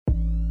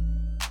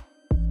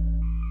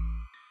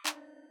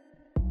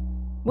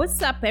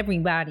What's up,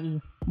 everybody?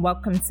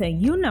 Welcome to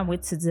You Know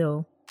What to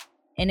Do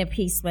in a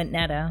Piece with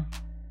Netta.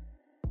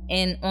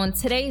 And on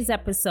today's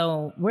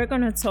episode, we're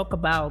going to talk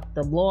about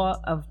the law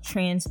of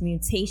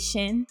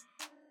transmutation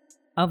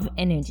of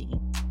energy.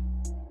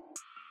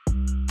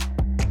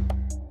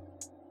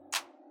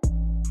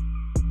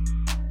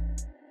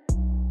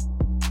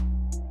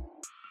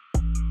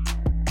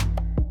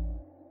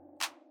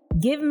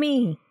 Give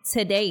me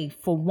today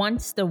for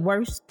once the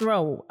worst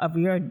throw of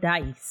your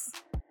dice,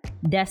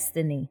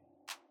 destiny.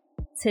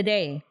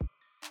 Today,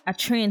 I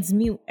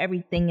transmute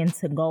everything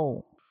into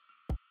gold.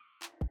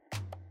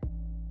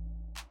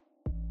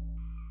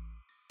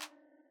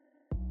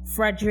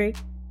 Frederick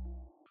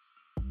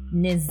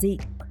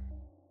Nizik.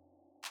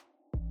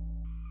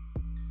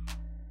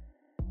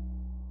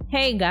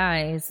 Hey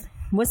guys,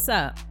 what's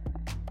up?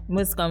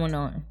 What's going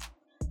on?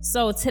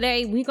 So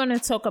today we're going to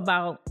talk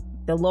about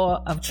the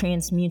law of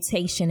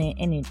transmutation in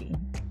energy.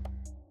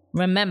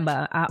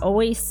 Remember, I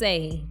always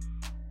say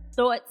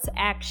thoughts,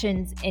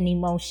 actions, and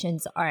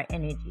emotions are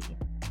energy.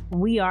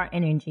 We are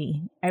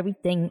energy.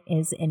 Everything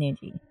is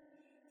energy.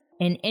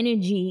 And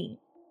energy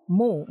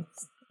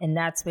moves, and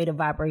that's where the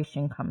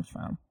vibration comes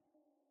from.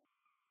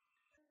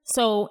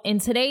 So in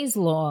today's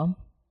law,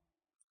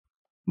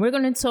 we're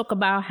going to talk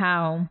about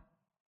how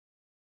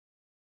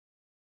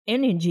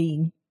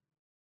energy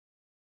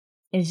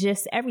is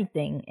just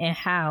everything and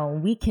how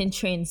we can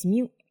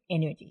transmute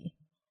energy.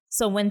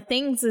 So when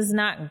things is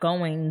not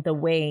going the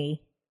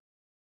way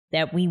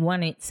that we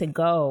want it to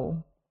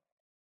go,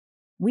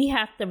 we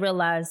have to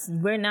realize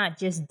we're not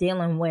just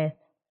dealing with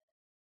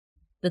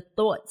the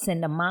thoughts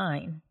in the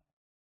mind.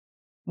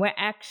 We're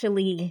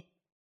actually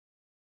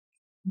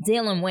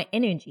dealing with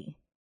energy.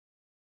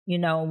 You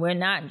know, we're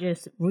not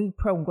just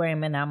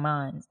reprogramming our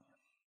minds.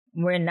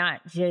 We're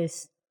not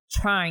just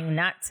trying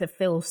not to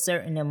feel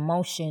certain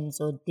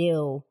emotions or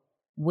deal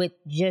with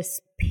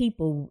just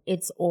people.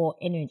 It's all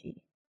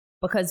energy.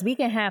 Because we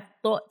can have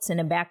thoughts in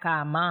the back of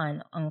our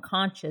mind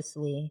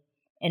unconsciously,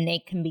 and they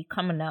can be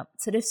coming up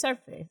to the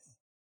surface.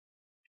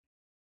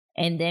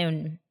 And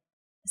then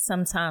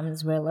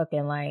sometimes we're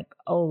looking like,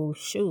 oh,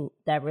 shoot,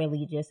 that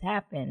really just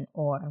happened.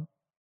 Or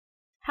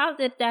how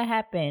did that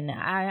happen?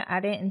 I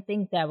didn't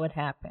think that would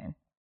happen.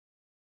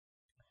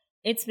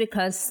 It's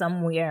because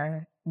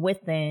somewhere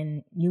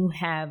within you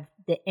have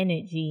the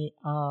energy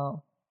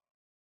of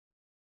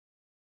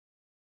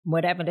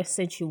whatever the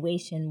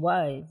situation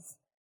was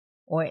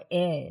or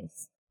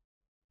is.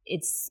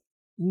 It's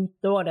you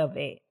thought of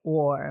it,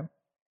 or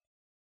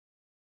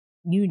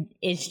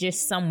it's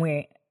just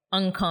somewhere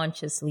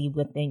unconsciously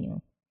within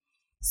you.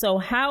 So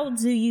how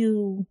do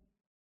you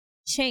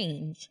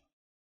change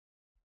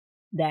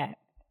that?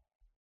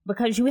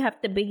 Because you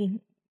have to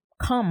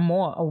become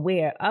more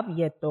aware of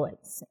your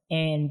thoughts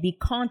and be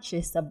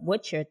conscious of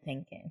what you're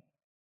thinking.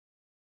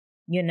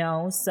 You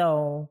know,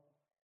 so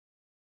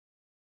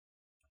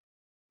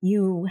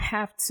you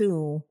have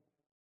to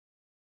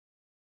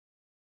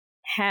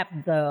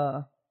have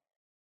the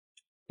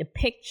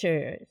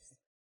pictures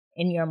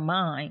in your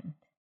mind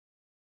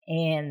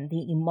and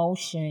the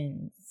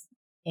emotions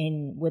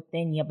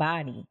within your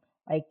body.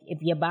 Like if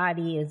your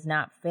body is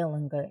not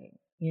feeling good,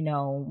 you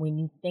know, when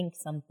you think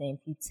something,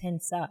 if you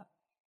tense up,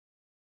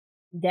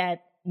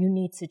 that you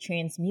need to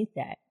transmute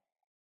that.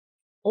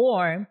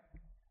 Or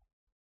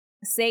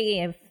say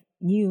if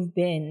you've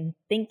been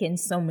thinking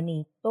so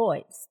many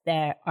thoughts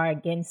that are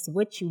against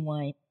what you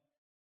want,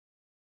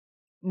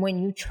 when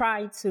you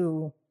try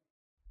to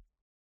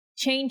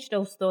change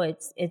those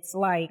thoughts, it's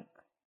like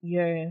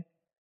you're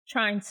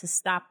trying to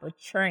stop a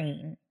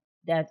train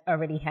that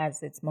already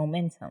has its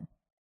momentum.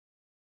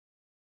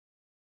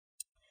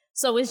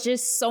 So it's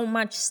just so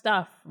much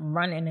stuff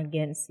running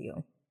against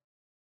you.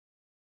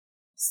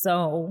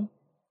 So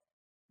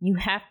you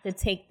have to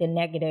take the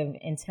negative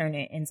and turn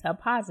it into a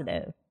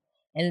positive.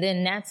 And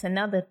then that's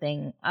another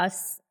thing.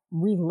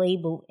 We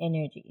label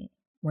energy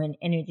when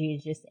energy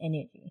is just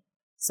energy.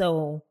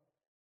 So,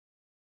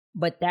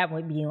 but that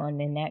would be on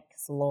the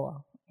next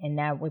law, and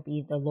that would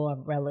be the law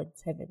of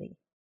relativity.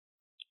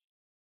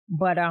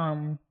 But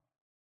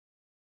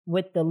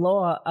with the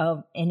law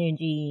of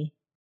energy,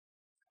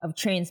 of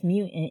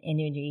transmuting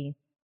energy,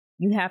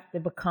 you have to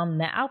become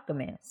the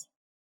alchemist.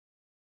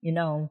 You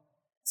know,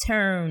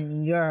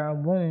 turn your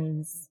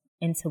wounds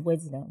into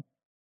wisdom.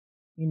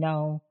 You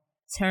know,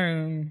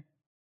 turn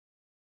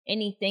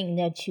anything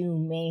that you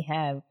may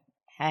have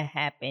had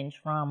happen,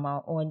 trauma,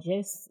 or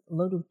just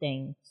little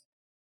things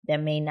that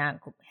may not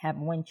have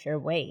went your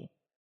way.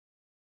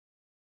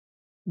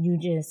 You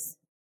just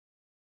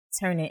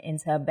turn it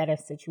into a better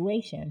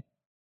situation.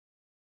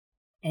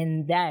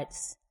 And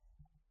that's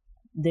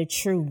the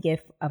true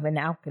gift of an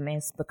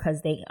alchemist,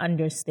 because they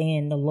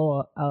understand the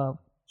law of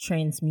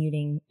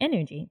transmuting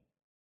energy.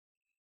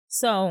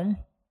 So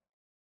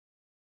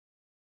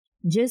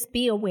just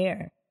be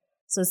aware.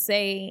 So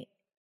say,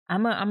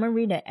 I'm gonna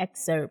read an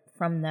excerpt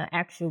from the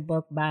actual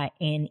book by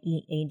Anne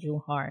E.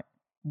 Angel Hart,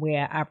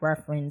 where I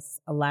reference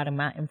a lot of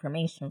my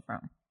information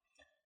from.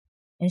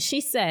 And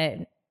she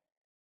said,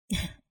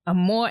 a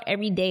more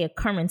everyday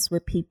occurrence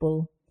with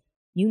people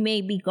You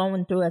may be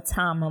going through a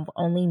time of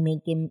only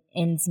making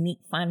ends meet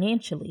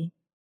financially.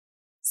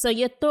 So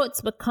your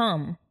thoughts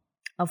become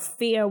of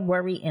fear,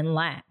 worry, and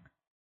lack.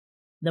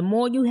 The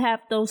more you have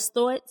those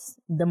thoughts,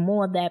 the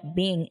more that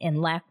being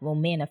in lack will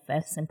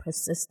manifest and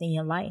persist in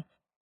your life.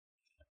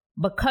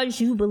 Because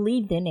you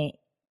believed in it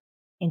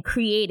and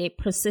created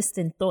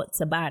persistent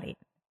thoughts about it.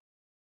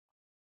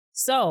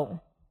 So,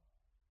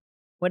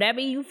 whatever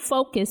you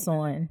focus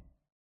on,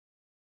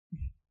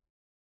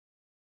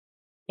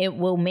 it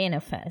will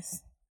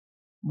manifest,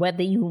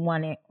 whether you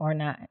want it or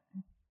not.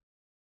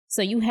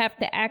 So you have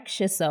to ask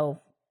yourself,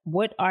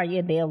 what are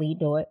your daily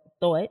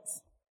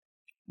thoughts?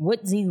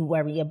 What do you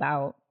worry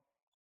about?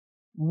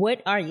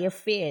 What are your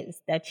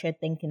fears that you're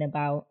thinking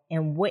about?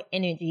 And what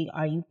energy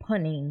are you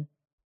putting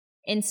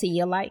into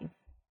your life?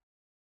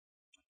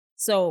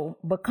 So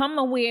become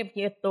aware of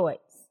your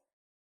thoughts.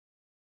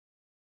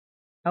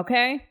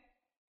 Okay?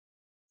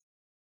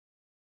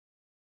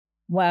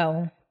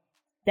 Well,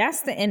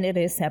 that's the end of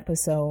this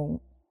episode.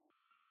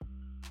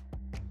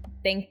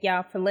 Thank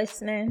y'all for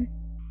listening.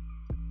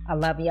 I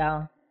love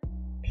y'all.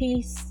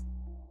 Peace.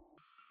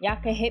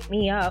 Y'all can hit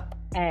me up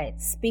at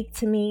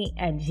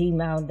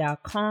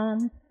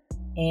speaktome@gmail.com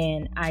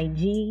and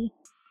IG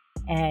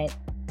at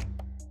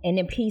In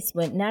the Peace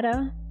with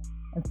Netta,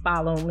 and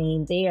follow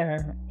me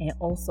there, and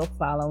also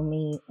follow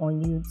me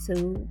on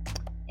YouTube,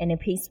 In the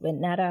Peace with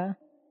Netta.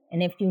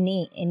 And if you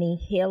need any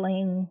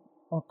healing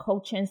or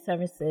coaching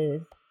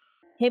services,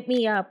 hit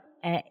me up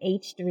at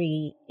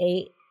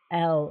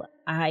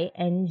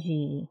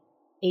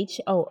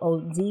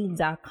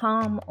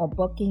h3alinghood.com or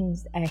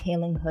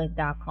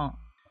bookings@healinghood.com.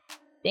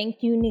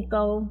 Thank you,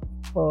 Nico,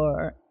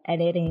 for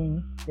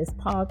editing this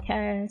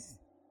podcast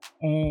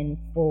and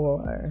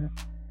for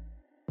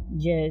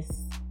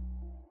just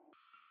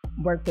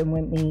working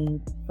with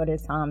me for the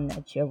time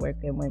that you're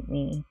working with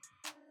me,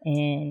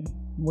 and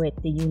what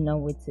do you know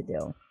what to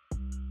do.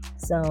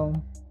 So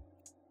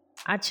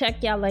I'll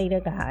check y'all later,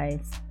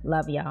 guys.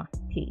 Love y'all.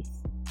 Peace.